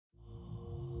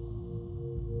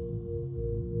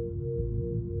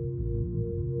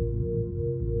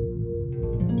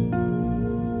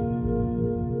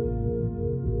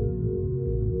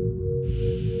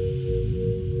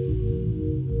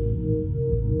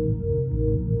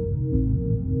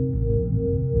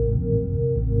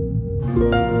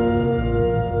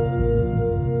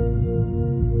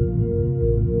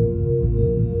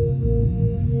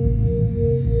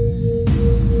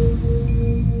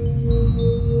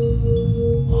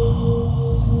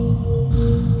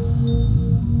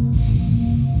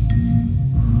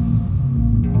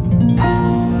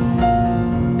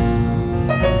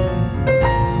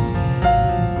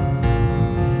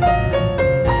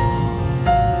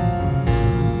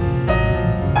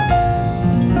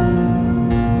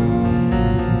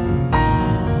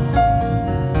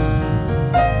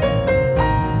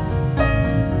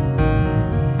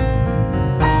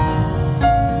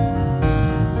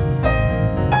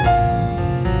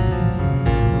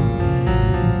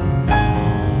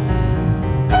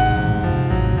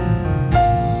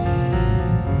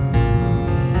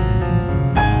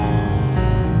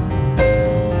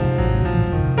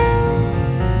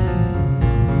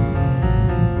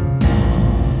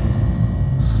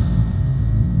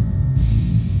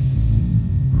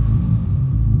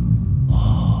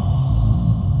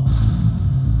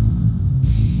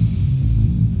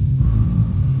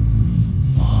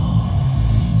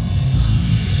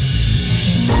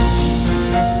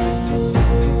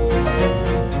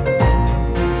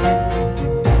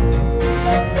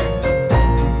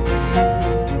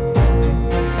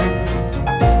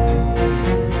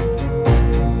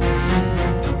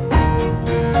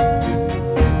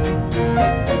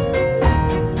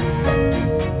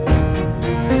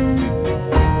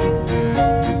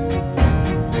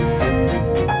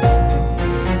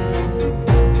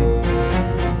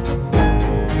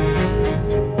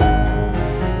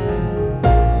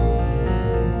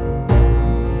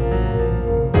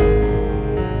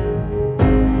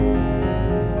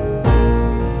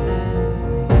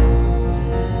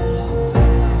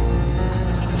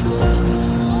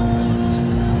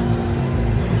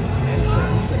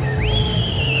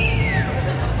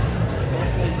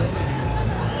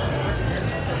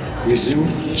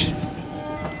gesucht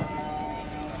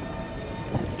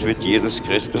wird Jesus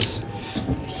Christus,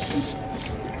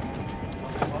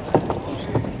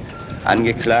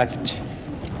 angeklagt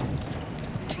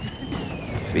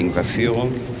wegen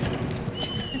Verführung,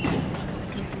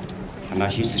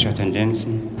 anarchistischer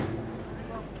Tendenzen,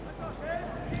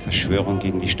 Verschwörung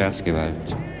gegen die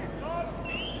Staatsgewalt.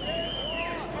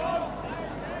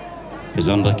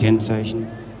 Besondere Kennzeichen: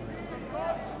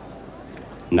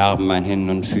 Narben an Händen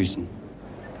und Füßen.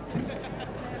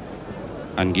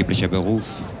 Angeblicher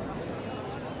Beruf: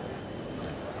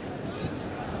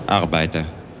 Arbeiter.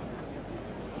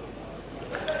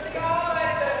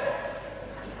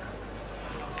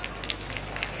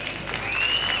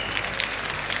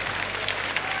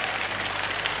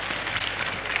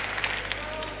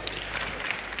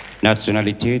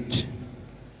 Nationalität: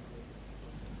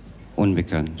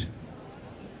 unbekannt.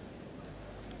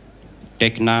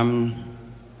 Decknamen: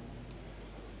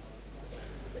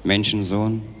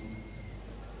 Menschensohn,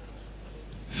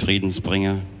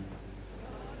 Friedensbringer,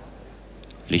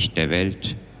 Licht der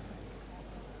Welt,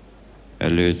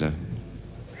 Erlöser.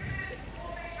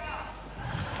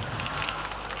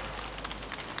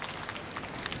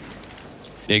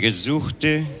 Der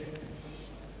Gesuchte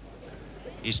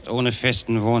ist ohne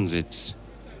festen Wohnsitz.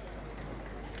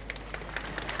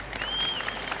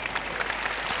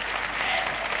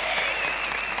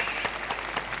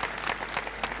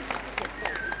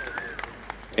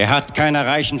 Er hat keine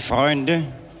reichen Freunde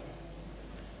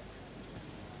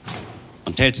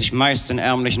und hält sich meist in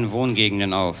ärmlichen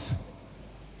Wohngegenden auf.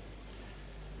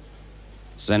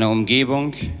 Seine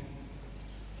Umgebung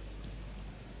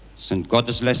sind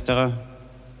Gotteslästerer,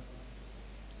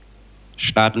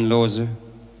 Staatenlose,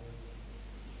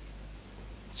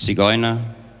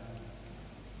 Zigeuner,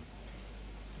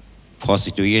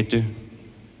 Prostituierte,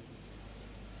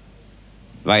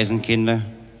 Waisenkinder,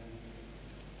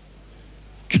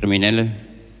 Kriminelle,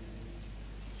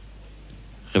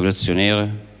 Revolutionäre,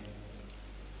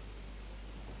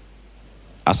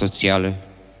 Asoziale,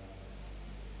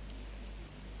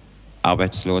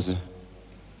 Arbeitslose,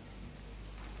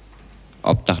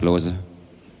 Obdachlose,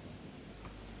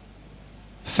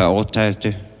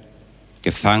 Verurteilte,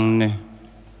 Gefangene,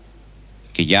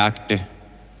 Gejagte,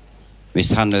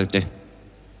 Misshandelte,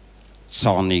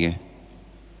 Zornige,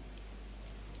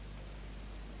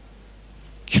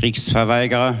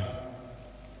 Kriegsverweigerer,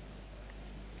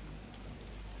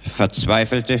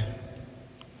 Verzweifelte,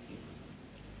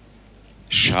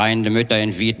 schreiende Mütter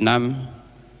in Vietnam,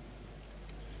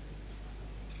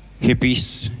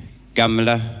 Hippies,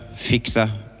 Gammler, Fixer,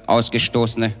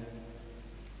 Ausgestoßene,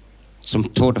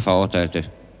 zum Tode Verurteilte.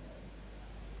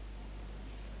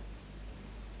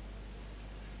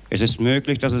 Es ist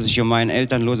möglich, dass es sich um ein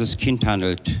elternloses Kind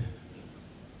handelt.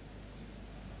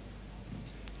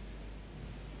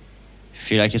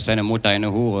 Vielleicht ist seine Mutter eine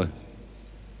Hure.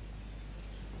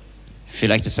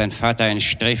 Vielleicht ist sein Vater ein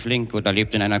Sträfling oder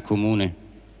lebt in einer Kommune.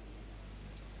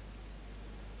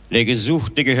 Der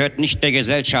Gesuchte gehört nicht der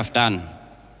Gesellschaft an,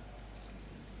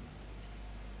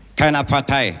 keiner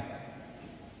Partei,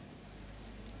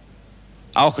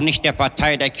 auch nicht der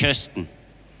Partei der Christen.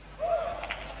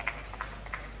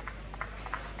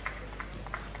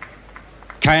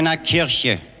 Keiner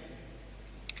Kirche.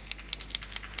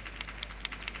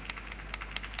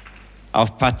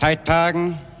 Auf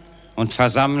Parteitagen und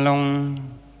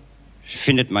Versammlungen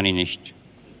findet man ihn nicht.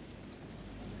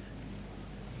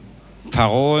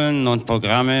 Parolen und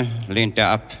Programme lehnt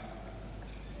er ab.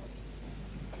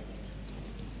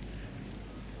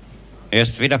 Er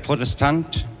ist weder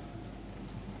Protestant,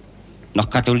 noch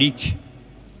Katholik,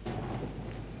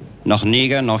 noch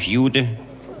Neger, noch Jude,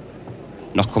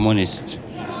 noch Kommunist.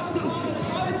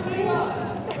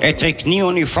 Er trägt nie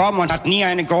Uniform und hat nie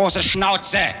eine große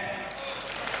Schnauze.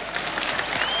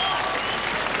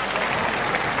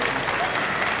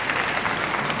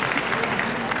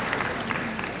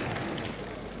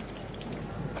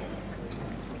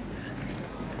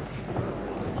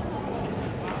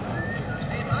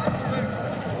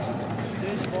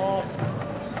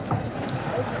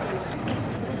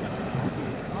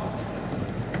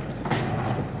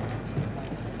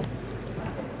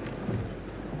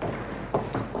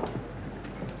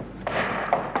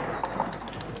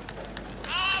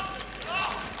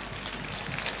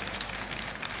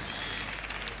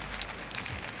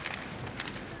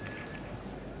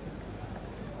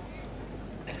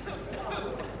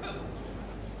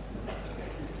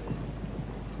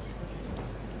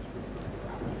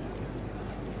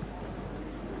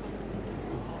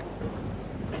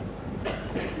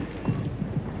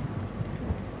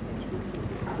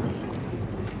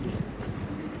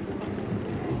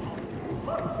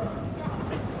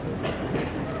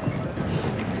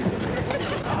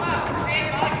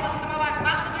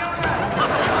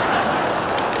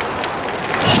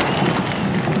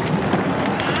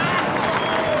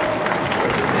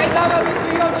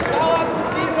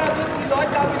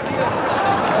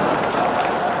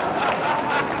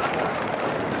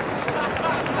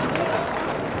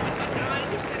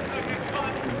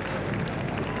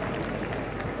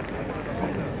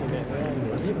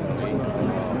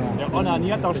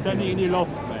 onaniert doch ständig in die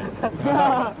Luft.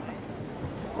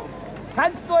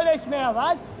 Kannst du nicht mehr,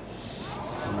 was?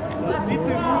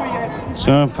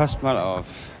 So, passt mal auf.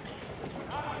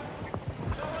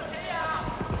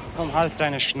 Komm, halt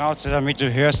deine Schnauze, damit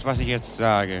du hörst, was ich jetzt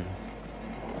sage.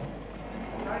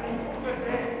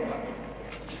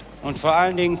 Und vor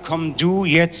allen Dingen komm du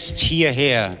jetzt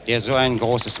hierher, der so ein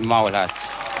großes Maul hat.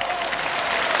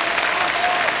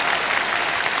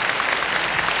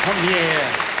 Komm hierher.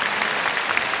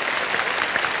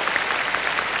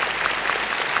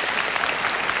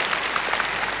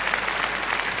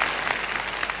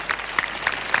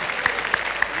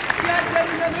 Der hat ja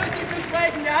nicht mehr nötig zu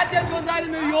sprechen. Der hat ja schon seine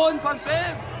Millionen von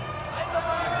Filmen.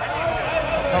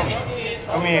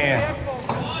 Komm hierher.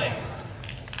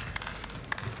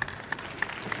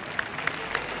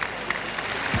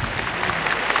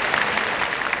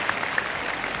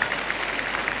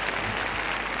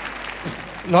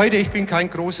 Leute, ich bin kein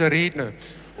großer Redner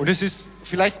und es ist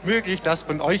vielleicht möglich, dass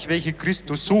von euch welche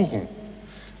Christus suchen,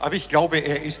 aber ich glaube,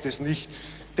 er ist es nicht.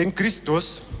 Denn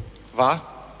Christus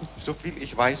war, so viel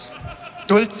ich weiß,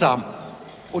 duldsam.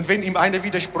 Und wenn ihm einer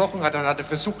widersprochen hat, dann hat er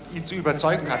versucht, ihn zu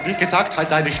überzeugen, hat nicht gesagt,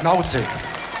 halt deine Schnauze.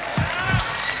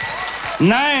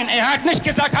 Nein, er hat nicht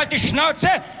gesagt, halt die Schnauze.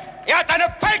 Er hat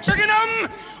eine Peitsche genommen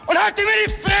und hat ihm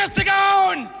in die Fresse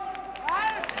gehauen.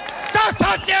 Das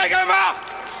hat er gemacht.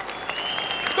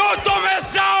 Du dumme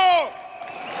Sau!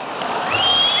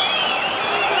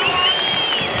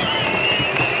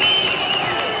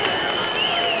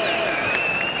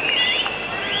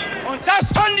 Und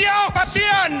das kann dir auch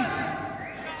passieren!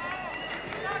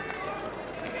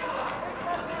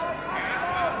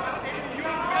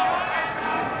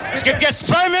 Es gibt jetzt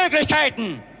zwei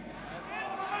Möglichkeiten.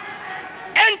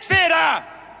 Entweder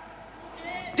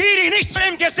die nicht zu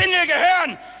dem Gesindel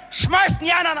gehören, schmeißen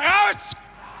die anderen raus,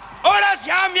 oder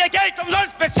sie haben ihr Geld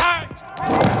umsonst bezahlt.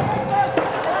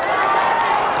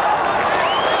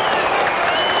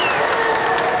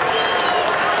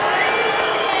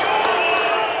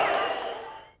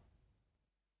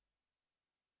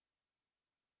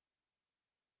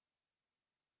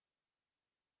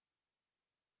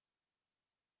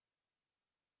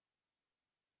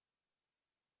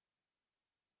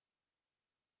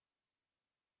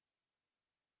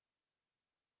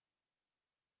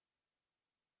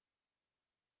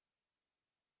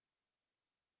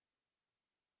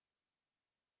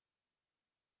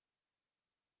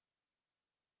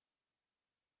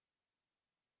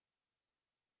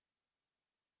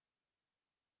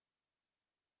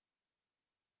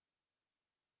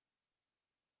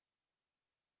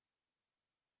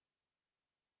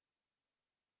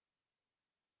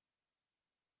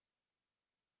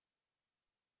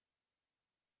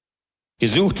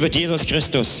 Gesucht wird Jesus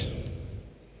Christus.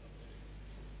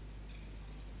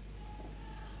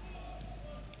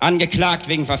 Angeklagt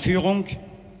wegen Verführung,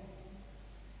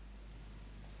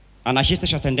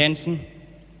 anarchistischer Tendenzen,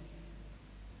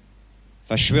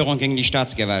 Verschwörung gegen die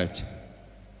Staatsgewalt.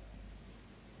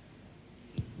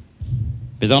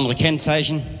 Besondere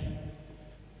Kennzeichen: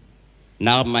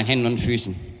 Narben an Händen und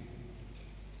Füßen.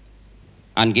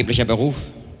 Angeblicher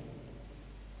Beruf: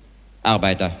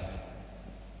 Arbeiter.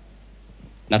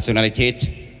 Nationalität: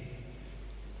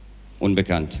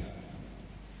 unbekannt.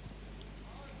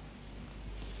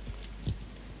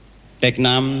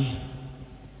 Decknamen: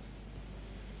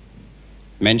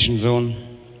 Menschensohn,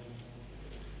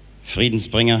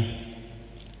 Friedensbringer,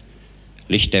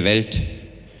 Licht der Welt,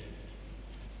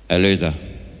 Erlöser.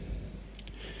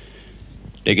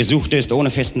 Der Gesuchte ist ohne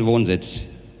festen Wohnsitz.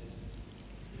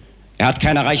 Er hat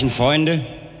keine reichen Freunde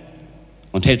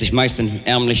und hält sich meist in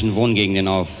ärmlichen Wohngegenden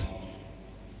auf.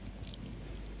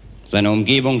 Seine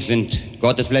Umgebung sind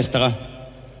Gotteslästerer,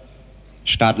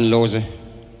 Staatenlose,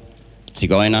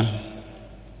 Zigeuner,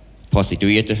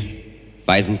 Prostituierte,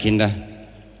 Waisenkinder,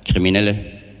 Kriminelle,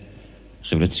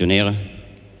 Revolutionäre,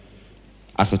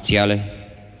 Asoziale,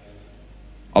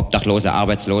 Obdachlose,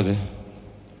 Arbeitslose,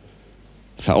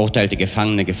 verurteilte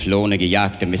Gefangene, Geflohene,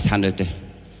 Gejagte, Misshandelte,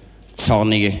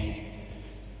 Zornige,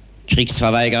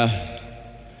 Kriegsverweigerer,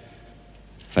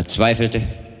 Verzweifelte,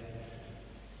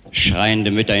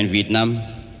 schreiende Mütter in Vietnam,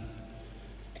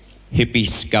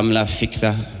 Hippies, Gammler,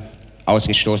 Fixer,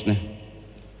 Ausgestoßene,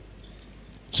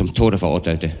 zum Tode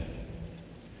Verurteilte.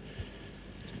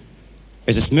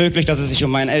 Es ist möglich, dass es sich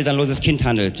um ein elternloses Kind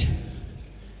handelt.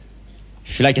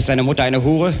 Vielleicht ist seine Mutter eine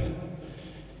Hure,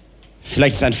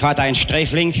 vielleicht ist sein Vater ein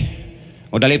Sträfling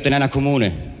und er lebt in einer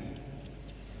Kommune.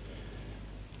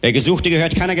 Der Gesuchte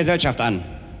gehört keiner Gesellschaft an,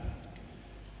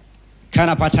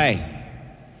 keiner Partei,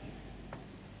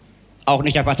 auch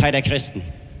nicht der Partei der Christen,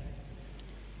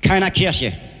 keiner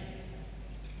Kirche.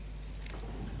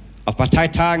 Auf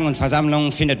Parteitagen und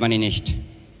Versammlungen findet man ihn nicht.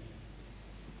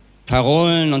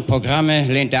 Parolen und Programme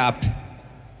lehnt er ab.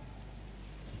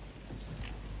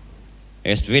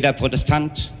 Er ist weder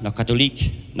Protestant, noch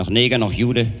Katholik, noch Neger, noch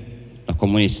Jude, noch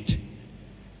Kommunist.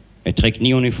 Er trägt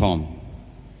nie Uniform.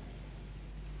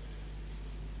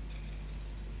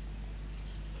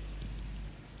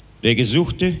 Der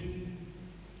Gesuchte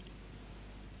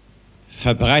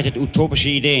verbreitet utopische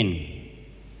Ideen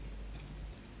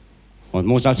und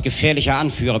muss als gefährlicher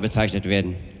Anführer bezeichnet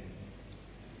werden.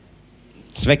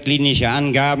 Zweckdienliche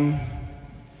Angaben,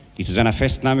 die zu seiner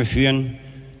Festnahme führen,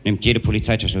 nimmt jede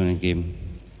Polizeistation entgegen.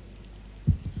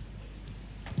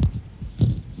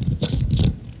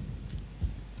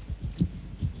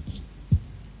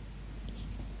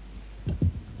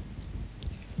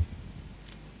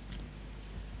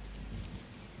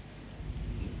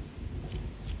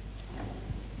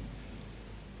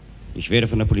 Ich werde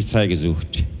von der Polizei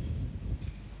gesucht.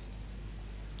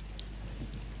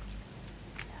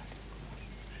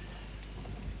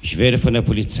 Ich werde von der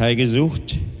Polizei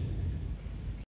gesucht,